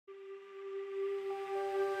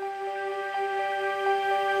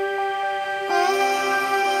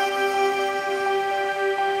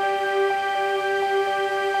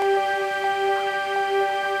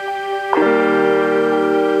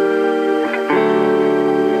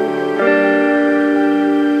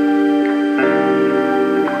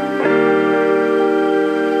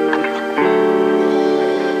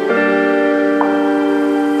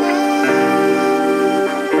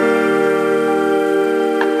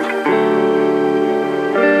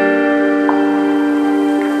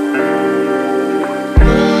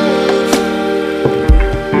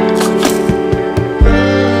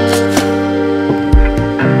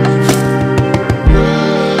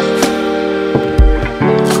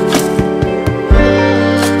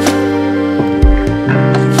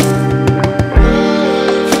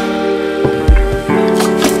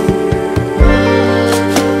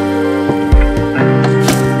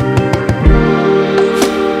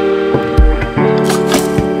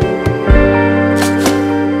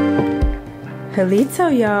Halito,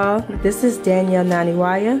 y'all. This is Danielle Nanih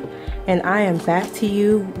Waiya, and I am back to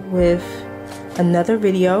you with another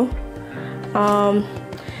video.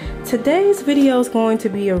 Today's video is going to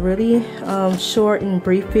be a really short and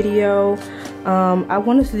brief video. I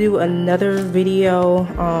wanted to do another video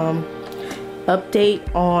update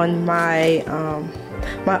on my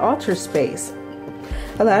my altar space.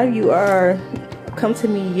 A lot of you are come to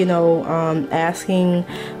me, asking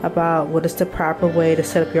about what is the proper way to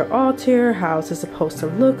set up your altar, how is it supposed to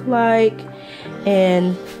look like,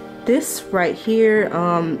 and this right here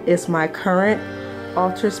is my current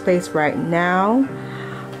altar space right now.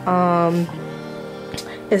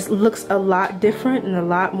 It looks a lot different and a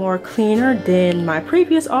lot more cleaner than my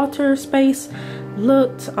previous altar space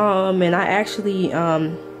looked, and I actually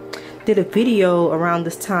did a video around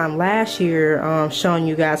this time last year showing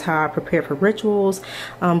you guys how I prepare for rituals,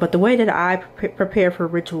 but the way that I prepare for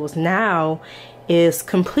rituals now is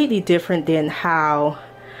completely different than how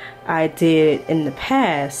I did in the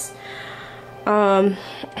past.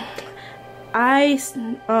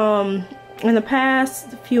 In the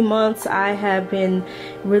past few months, I have been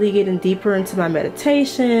really getting deeper into my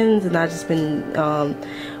meditations, and I've just been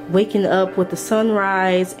waking up with the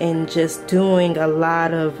sunrise and just doing a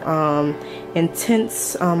lot of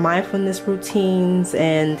intense mindfulness routines,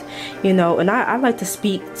 and I like to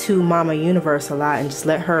speak to Mama Universe a lot and just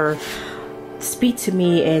let her speak to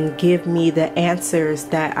me and give me the answers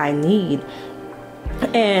that I need.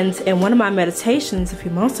 And in one of my meditations a few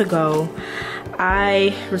months ago,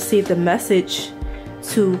 I received a message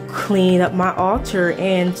to clean up my altar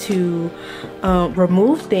and to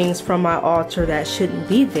remove things from my altar that shouldn't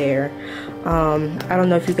be there. I don't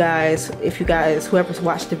know if you guys, whoever's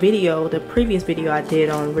watched the video, the previous video I did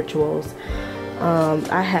on rituals,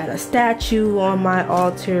 I had a statue on my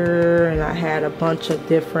altar, and I had a bunch of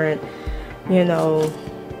different,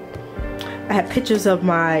 I had pictures of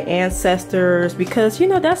my ancestors, because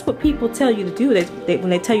that's what people tell you to do. When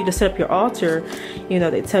they tell you to set up your altar,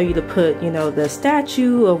 they tell you to put the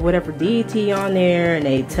statue of whatever deity on there, and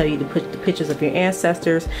they tell you to put the pictures of your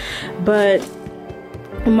ancestors. But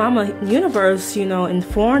Mama Universe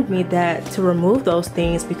informed me that to remove those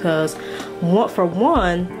things, because for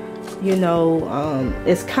one,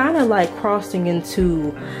 it's kind of like crossing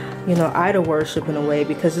into idol worship in a way,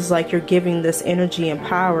 because it's like you're giving this energy and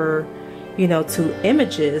power to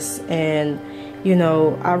images. And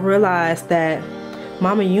I realized that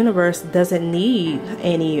Mama Universe doesn't need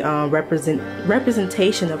any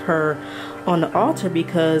representation of her on the altar,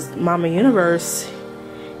 because Mama Universe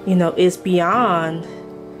is beyond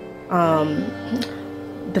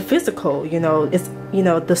the physical. It's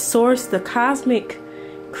the source, the cosmic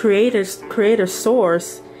creator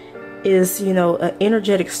source is an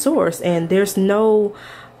energetic source, and there's no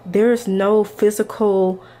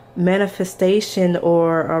physical manifestation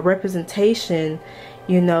or a representation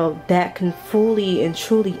that can fully and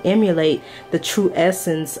truly emulate the true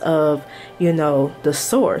essence of the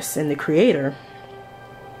source and the creator.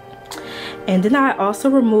 And then I also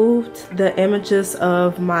removed the images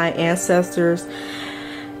of my ancestors.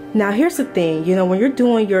 Now here's the thing, when you're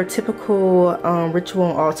doing your typical ritual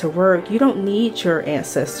and altar work, you don't need your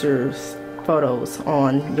ancestors' photos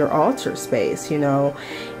on your altar space. You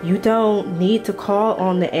don't need to call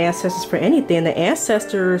on the ancestors for anything. The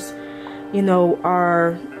ancestors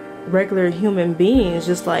are regular human beings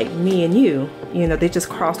just like me and you. They just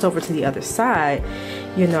crossed over to the other side.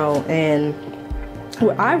 And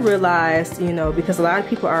what I realized, because a lot of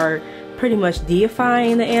people are pretty much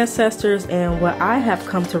deifying the ancestors, and what I have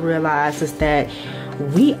come to realize is that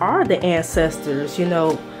we are the ancestors.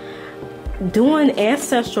 Doing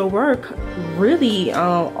ancestral work, really,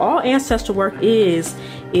 all ancestral work is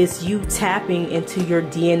you tapping into your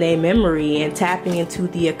DNA memory and tapping into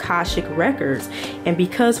the Akashic records. And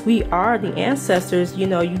because we are the ancestors, you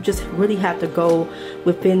just really have to go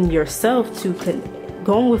within yourself to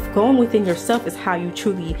going within yourself is how you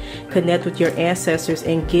truly connect with your ancestors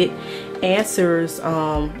and get answers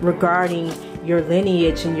regarding your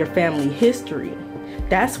lineage and your family history.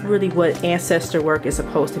 That's really what ancestor work is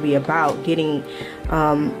supposed to be about, getting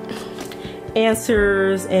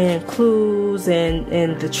answers and clues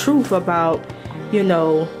and the truth about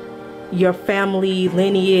your family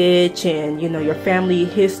lineage and your family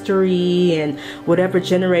history and whatever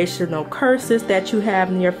generational curses that you have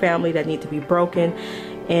in your family that need to be broken,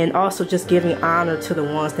 and also just giving honor to the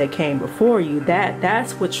ones that came before you.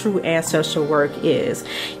 That's what true ancestral work is.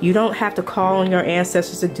 You don't have to call on your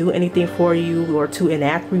ancestors to do anything for you, or to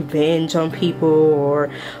enact revenge on people, or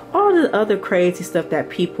all the other crazy stuff that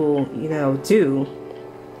people do.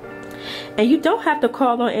 And you don't have to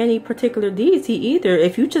call on any particular deity either.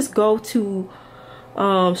 If you just go to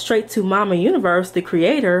straight to Mama Universe, the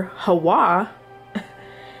creator, Hawah,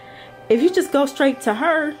 if you just go straight to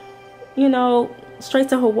her, you know, straight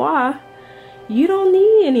to Hawah, you don't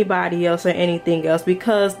need anybody else or anything else,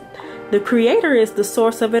 because the creator is the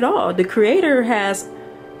source of it all. The creator has,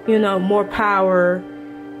 you know, more power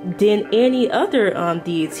than any other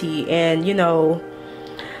deity. And, you know,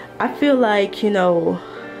 I feel like, you know,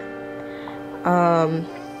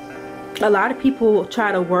 a lot of people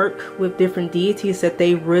try to work with different deities that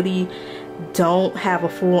they really don't have a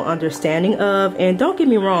full understanding of. And don't get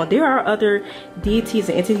me wrong, there are other deities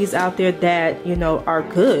and entities out there that, you know, are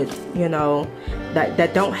good, you know,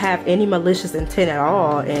 that don't have any malicious intent at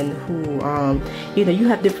all, and who you know, you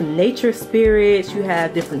have different nature spirits, you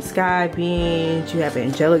have different sky beings, you have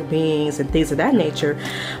angelic beings and things of that nature.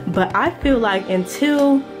 But I feel like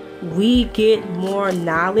until we get more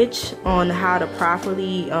knowledge on how to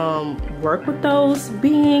properly work with those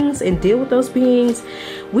beings and deal with those beings,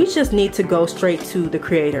 we just need to go straight to the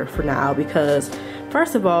creator for now. Because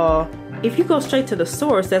first of all, if you go straight to the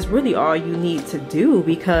source, that's really all you need to do.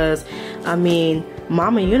 Because I mean,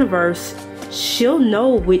 Mama Universe, she'll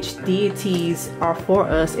know which deities are for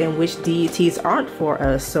us and which deities aren't for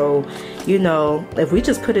us. So, you know, if we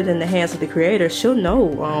just put it in the hands of the creator, she'll know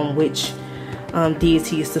which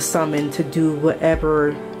deities to summon to do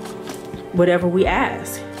whatever we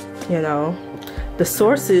ask. You know, the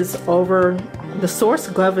source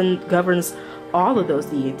governs all of those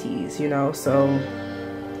deities, you know. So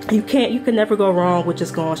you can never go wrong with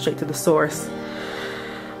just going straight to the source.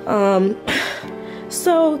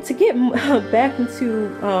 So to get back into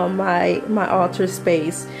my altar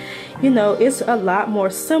space, you know, it's a lot more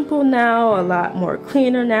simple now, a lot more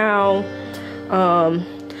cleaner now.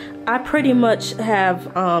 I pretty much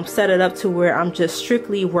have set it up to where I'm just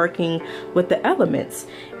strictly working with the elements.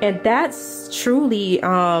 And that's truly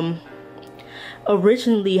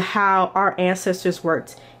originally how our ancestors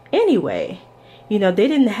worked anyway. You know, they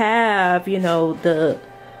didn't have, you know,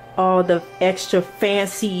 all the extra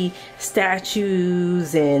fancy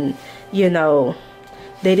statues, and, you know,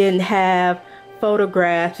 they didn't have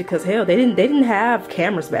photographs, because hell, they didn't have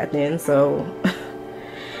cameras back then. So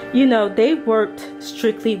you know, they worked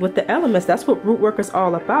strictly with the elements. That's what root work is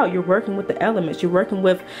all about. You're working with the elements. You're working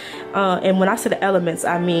with, and when I say the elements,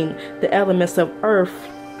 I mean the elements of earth,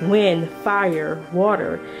 wind, fire,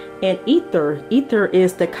 water, and ether. Ether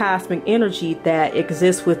is the cosmic energy that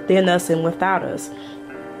exists within us and without us,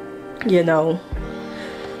 you know.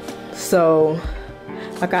 So,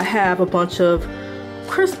 like, I have a bunch of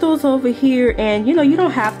crystals over here, and, you know, you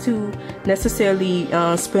don't have to necessarily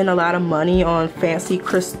spend a lot of money on fancy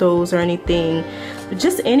crystals or anything.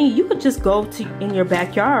 Just you could just go in your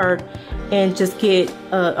backyard and just get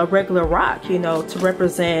a regular rock, you know, to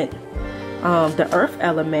represent the earth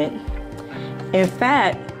element. In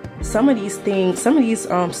fact, some of these stones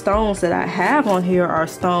that I have on here are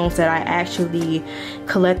stones that I actually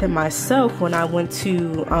collected myself when I went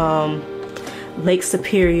to Lake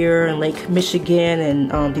Superior and Lake Michigan and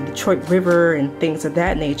the Detroit River and things of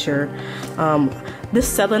that nature. This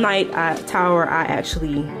selenite tower I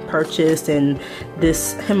actually purchased, and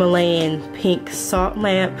this Himalayan pink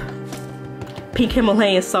Himalayan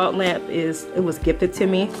salt lamp it was gifted to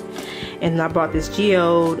me. And I bought this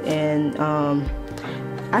geode, and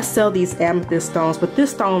I sell these amethyst stones, but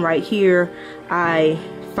this stone right here I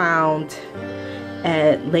found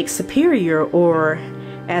at Lake Superior, or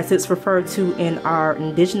as it's referred to in our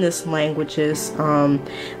indigenous languages,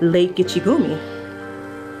 Lake Gitchigumi.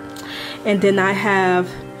 And then I have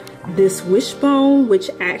this wishbone, which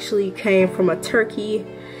actually came from a turkey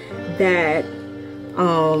that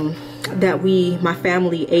my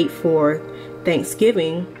family ate for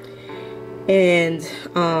Thanksgiving. And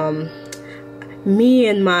me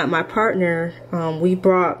and my partner, we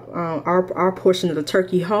brought our portion of the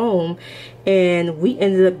turkey home, and we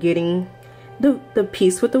ended up getting the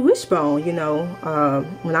piece with the wishbone. You know,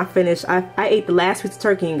 when I finished, I ate the last piece of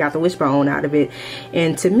turkey and got the wishbone out of it.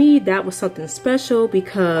 And to me, that was something special,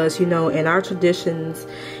 because, you know, in our traditions,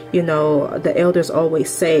 you know, the elders always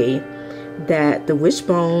say that the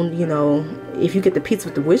wishbone, you know, if you get the piece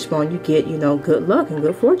with the wishbone, you get, you know, good luck and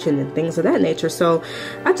good fortune and things of that nature. So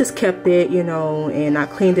I just kept it, you know, and I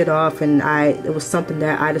cleaned it off, and it was something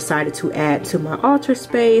that I decided to add to my altar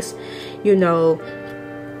space, you know,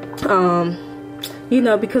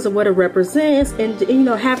 because of what it represents, and, you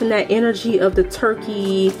know, having that energy of the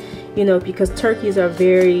turkey, you know, because turkeys are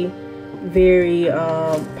very, very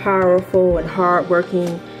powerful and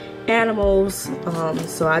hardworking animals.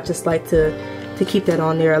 So I just like to keep that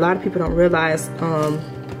on there. A lot of people don't realize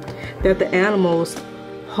that the animals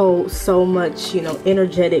hold so much, you know,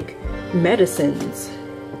 energetic medicines,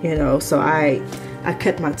 you know. So I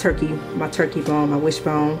cut my turkey bone, my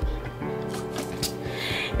wishbone.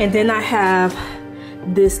 And then I have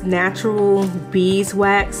this natural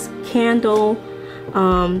beeswax candle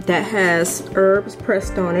that has herbs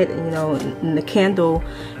pressed on it, you know, and the candle,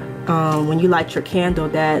 when you light your candle,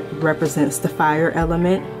 that represents the fire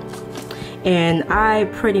element. And I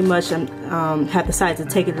pretty much have decided to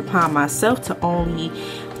take it upon myself to only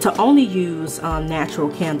use natural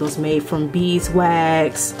candles made from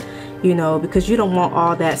beeswax, you know, because you don't want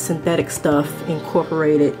all that synthetic stuff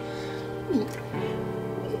incorporated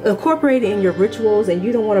in your rituals, and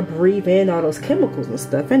you don't want to breathe in all those chemicals and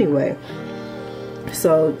stuff anyway.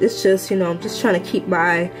 So it's just, you know, I'm just trying to keep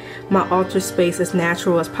my altar space as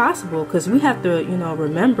natural as possible, because we have to, you know,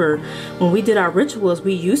 remember when we did our rituals,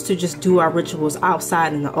 we used to just do our rituals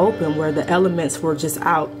outside in the open where the elements were just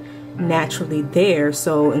out naturally there.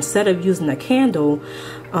 So instead of using a candle,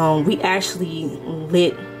 we actually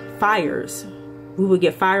lit fires. We would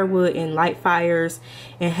get firewood and light fires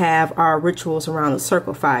and have our rituals around a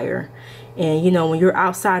circle fire. And you know, when you're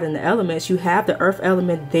outside in the elements, you have the earth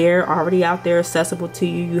element there already out there accessible to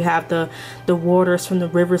you. You have the waters from the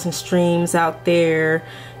rivers and streams out there,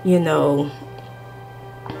 you know,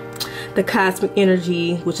 the cosmic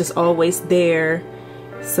energy, which is always there.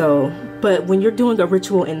 So, but when you're doing a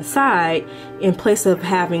ritual inside, in place of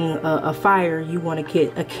having a fire, you want to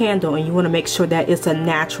get a candle, and you want to make sure that it's a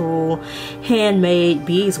natural handmade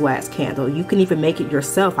beeswax candle. You can even make it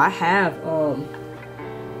yourself. I have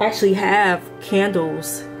actually have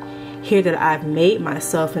candles here that I've made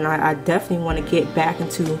myself, and I definitely want to get back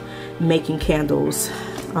into making candles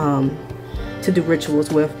to do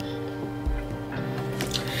rituals with.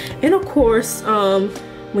 And of course,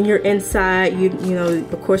 when you're inside, you know,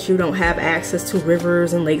 of course you don't have access to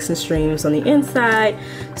rivers and lakes and streams on the inside.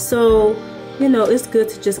 So, you know, it's good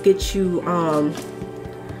to just get you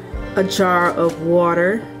a jar of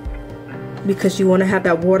water, because you want to have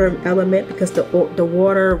that water element, because the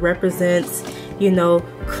water represents, you know,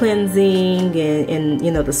 cleansing and you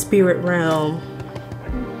know, the spirit realm.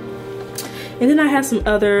 And then I have some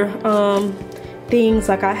other things,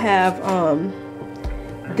 like I have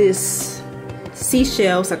this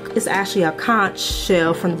seashell. It's actually a conch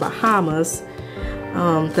shell from the Bahamas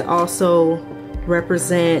that also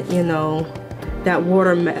represent, you know, that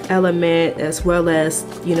water element, as well as,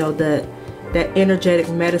 you know, that energetic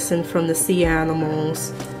medicine from the sea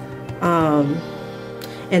animals.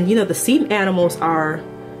 And you know, the sea animals are,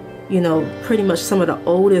 you know, pretty much some of the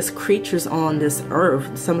oldest creatures on this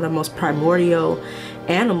earth, some of the most primordial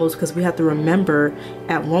animals, because we have to remember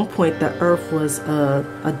at one point the earth was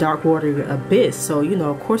a dark water abyss. So, you know,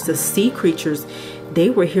 of course the sea creatures, they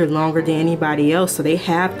were here longer than anybody else, so they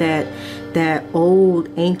have that old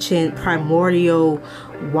ancient primordial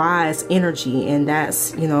wise energy. And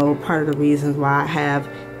that's, you know, part of the reasons why I have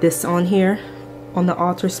this on here on the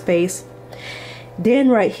altar space. Then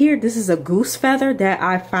right here, this is a goose feather that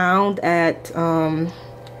I found at the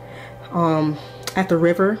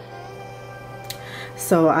river.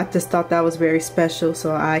 So I just thought that was very special,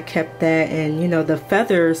 so I kept that. And you know, the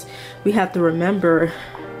feathers, we have to remember,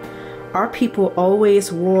 our people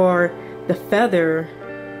always wore the feather,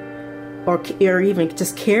 or even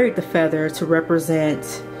just carried the feather to represent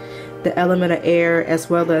the element of air, as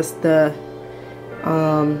well as the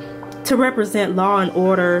to represent law and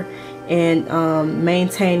order and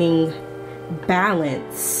maintaining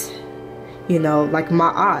balance. You know, like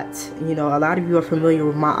Ma'at. You know, a lot of you are familiar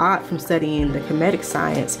with Ma'at from studying the Kemetic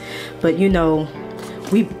science. But you know,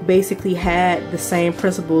 we basically had the same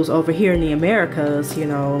principles over here in the Americas, you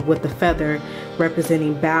know, with the feather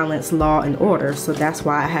representing balance, law, and order. So that's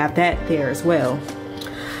why I have that there as well.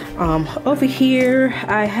 Over here,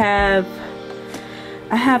 I have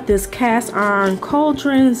this cast iron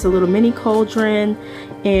cauldron. It's a little mini cauldron.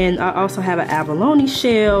 And I also have an abalone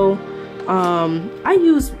shell. I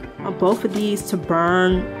use both of these to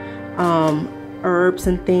burn herbs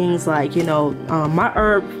and things, like, you know, my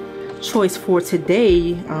herb choice for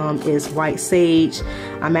today is white sage.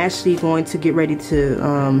 I'm actually going to get ready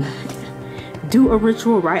to do a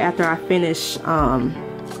ritual right after I finish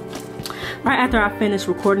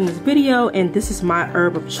recording this video, and this is my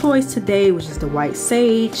herb of choice today, which is the white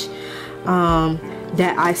sage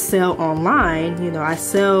that I sell online. You know,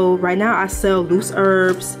 right now I sell loose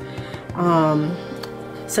herbs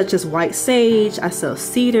such as white sage. I sell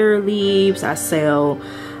cedar leaves. I sell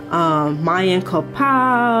Mayan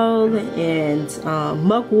copal and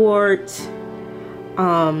mugwort.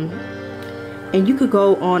 And you could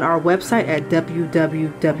go on our website at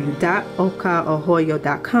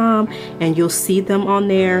www.okaohoyo.com and you'll see them on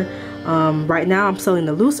there. Right now I'm selling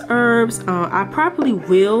the loose herbs. I probably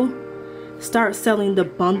will start selling the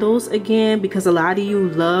bundles again, because a lot of you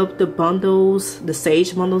love the bundles, the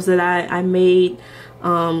sage bundles that I made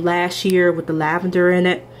last year with the lavender in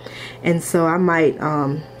it. And so I might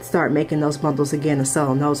start making those bundles again and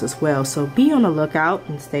selling those as well. So be on the lookout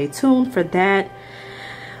and stay tuned for that.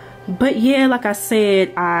 But yeah, like I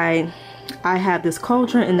said, I have this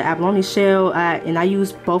cauldron and the abalone shell, and I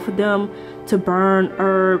use both of them to burn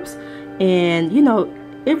herbs. And you know,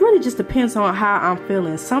 it really just depends on how I'm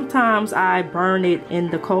feeling. Sometimes I burn it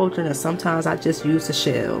in the cauldron, and sometimes I just use the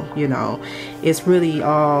shell. You know, it's really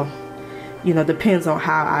all, you know, depends on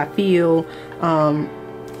how I feel.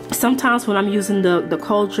 Sometimes when I'm using the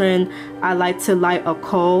cauldron, I like to light a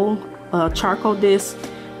charcoal disc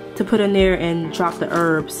to put in there and drop the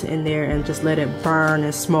herbs in there and just let it burn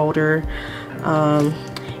and smolder.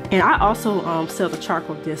 And I also sell the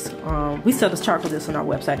charcoal disc. We sell the charcoal disc on our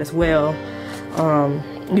website as well.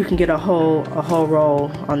 You can get a whole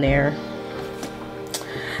roll on there.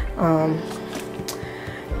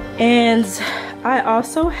 And I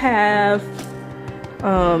also have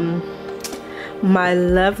my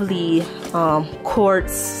lovely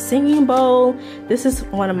quartz singing bowl. This is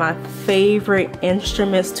one of my favorite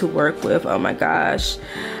instruments to work with. Oh my gosh.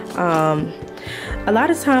 A lot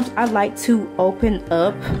of times I like to open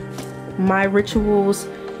up my rituals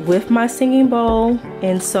with my singing bowl,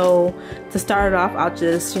 and so to start it off, I'll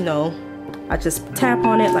just, you know, I just tap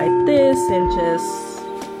on it like this and just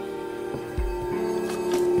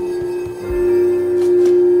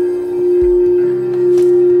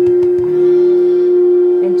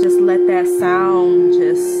let that sound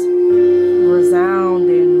just resound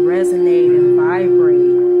and resonate and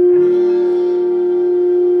vibrate.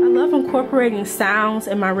 I love incorporating sounds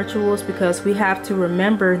in my rituals because we have to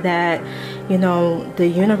remember that, you know, the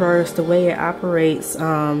universe, the way it operates,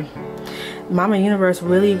 Mama Universe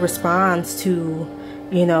really responds to,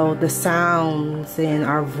 you know, the sounds and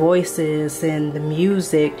our voices and the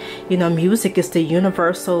music. You know, music is the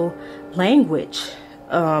universal language,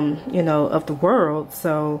 you know, of the world.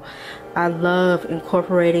 So I love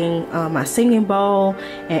incorporating my singing bowl.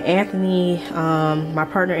 And Anthony, my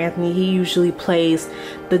partner Anthony, he usually plays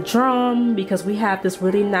the drum, because we have this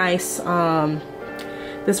really nice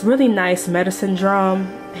medicine drum,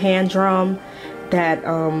 hand drum that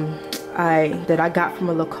I got from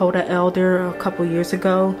a Lakota elder a couple years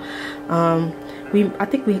ago. I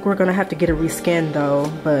think we're gonna have to get it reskinned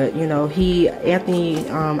though, but you know, Anthony,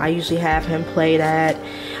 I usually have him play that,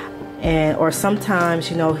 or sometimes,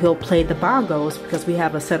 you know, he'll play the bongos, because we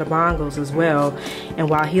have a set of bongos as well. And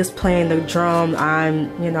while he's playing the drum, I'm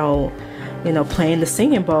you know playing the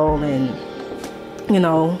singing bowl, and you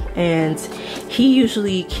know, and he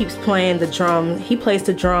usually keeps playing the drum. He plays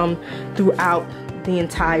the drum throughout the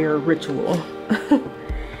entire ritual.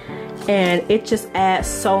 And it just adds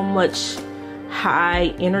so much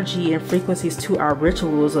high energy and frequencies to our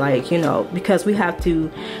rituals, like, you know, because we have to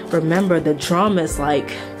remember the drum is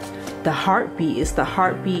like the heartbeat. It's the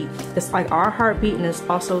heartbeat. It's like our heartbeat, and it's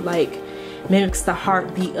also like mimics the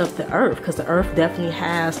heartbeat of the earth, because the earth definitely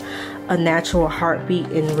has a natural heartbeat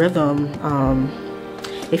and rhythm,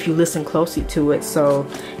 if you listen closely to it. So,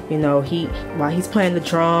 you know, while he's playing the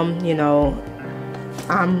drum, you know,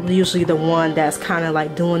 I'm usually the one that's kind of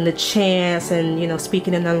like doing the chants and, you know,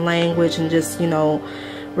 speaking in the language and just, you know,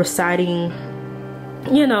 reciting,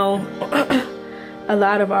 you know, a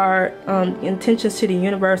lot of our intentions to the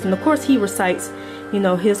universe. And of course he recites, you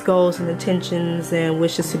know, his goals and intentions and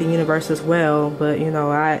wishes to the universe as well. But, you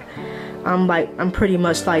know, I'm pretty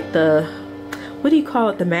much like the, what do you call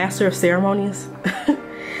it, the master of ceremonies.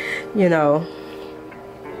 You know,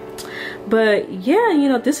 but yeah, you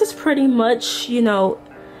know, this is pretty much, you know,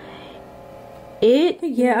 it.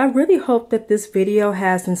 Yeah, I really hope that this video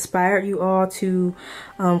has inspired you all to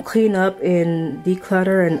clean up and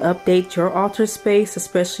declutter and update your altar space,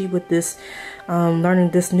 especially with this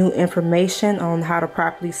learning this new information on how to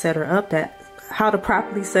properly set it up that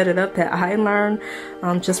I learned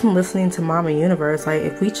just from listening to Mama Universe. Like,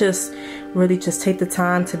 if we just really just take the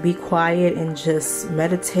time to be quiet and just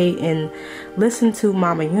meditate and listen to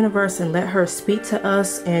Mama Universe and let her speak to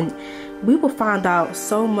us, and we will find out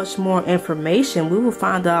so much more information. We will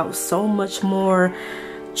find out so much more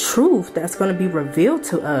truth that's going to be revealed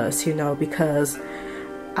to us, you know, because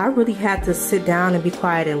I really had to sit down and be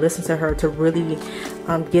quiet and listen to her to really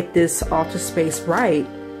get this altar space right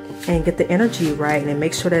and get the energy right, and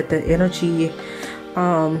make sure that the energy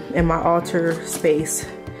in my altar space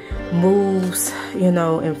moves, you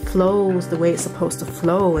know, and flows the way it's supposed to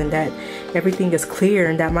flow, and that everything is clear,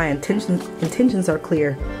 and that my intentions are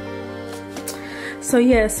clear. So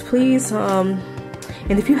yes, please, and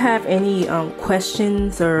if you have any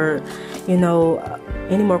questions, or you know,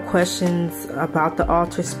 any more questions about the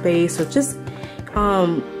altar space, or just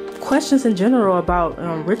questions in general about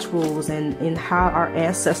rituals and how our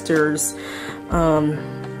ancestors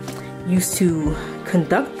used to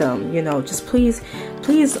conduct them, you know, just please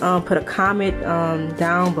put a comment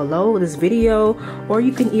down below this video, or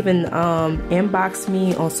you can even inbox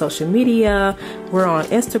me on social media. We're on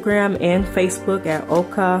Instagram and Facebook at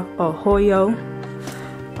Oka Ohoyo.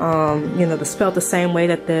 You know, they're spelled the same way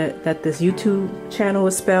that this YouTube channel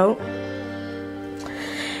is spelled.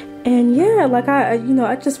 And yeah, like I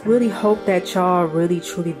just really hope that y'all really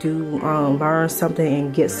truly do learn something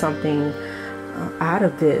and get something out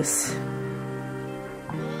of this.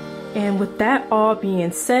 And with that all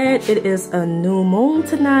being said, it is a new moon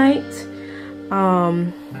tonight.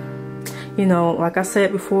 You know, like I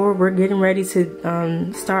said before, we're getting ready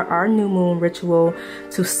to start our new moon ritual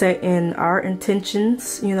to set in our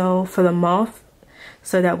intentions, you know, for the month,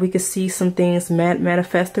 so that we could see some things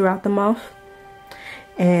manifest throughout the month.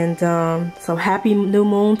 And so happy new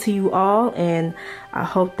moon to you all, and I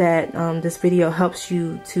hope that this video helps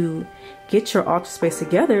you to get your altar space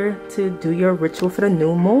together to do your ritual for the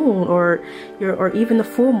new moon, or even the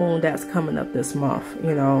full moon that's coming up this month,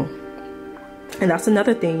 you know. And that's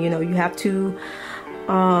another thing, you know, you have to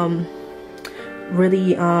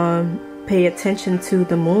really pay attention to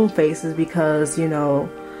the moon phases, because you know,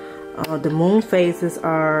 the moon phases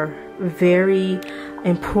are very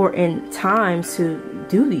important times to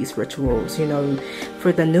do these rituals. You know,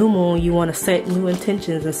 for the new moon, you want to set new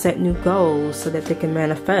intentions and set new goals so that they can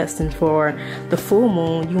manifest, and for the full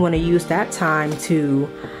moon, you want to use that time to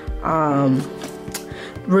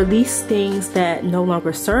release things that no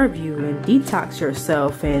longer serve you, and detox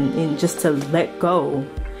yourself, and just to let go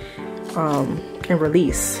and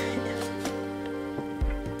release.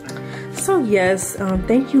 So yes,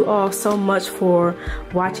 thank you all so much for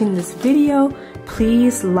watching this video.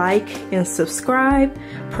 Please like and subscribe,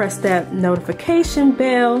 press that notification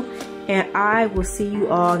bell, and I will see you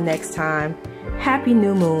all next time. Happy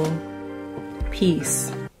new moon.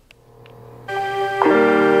 Peace.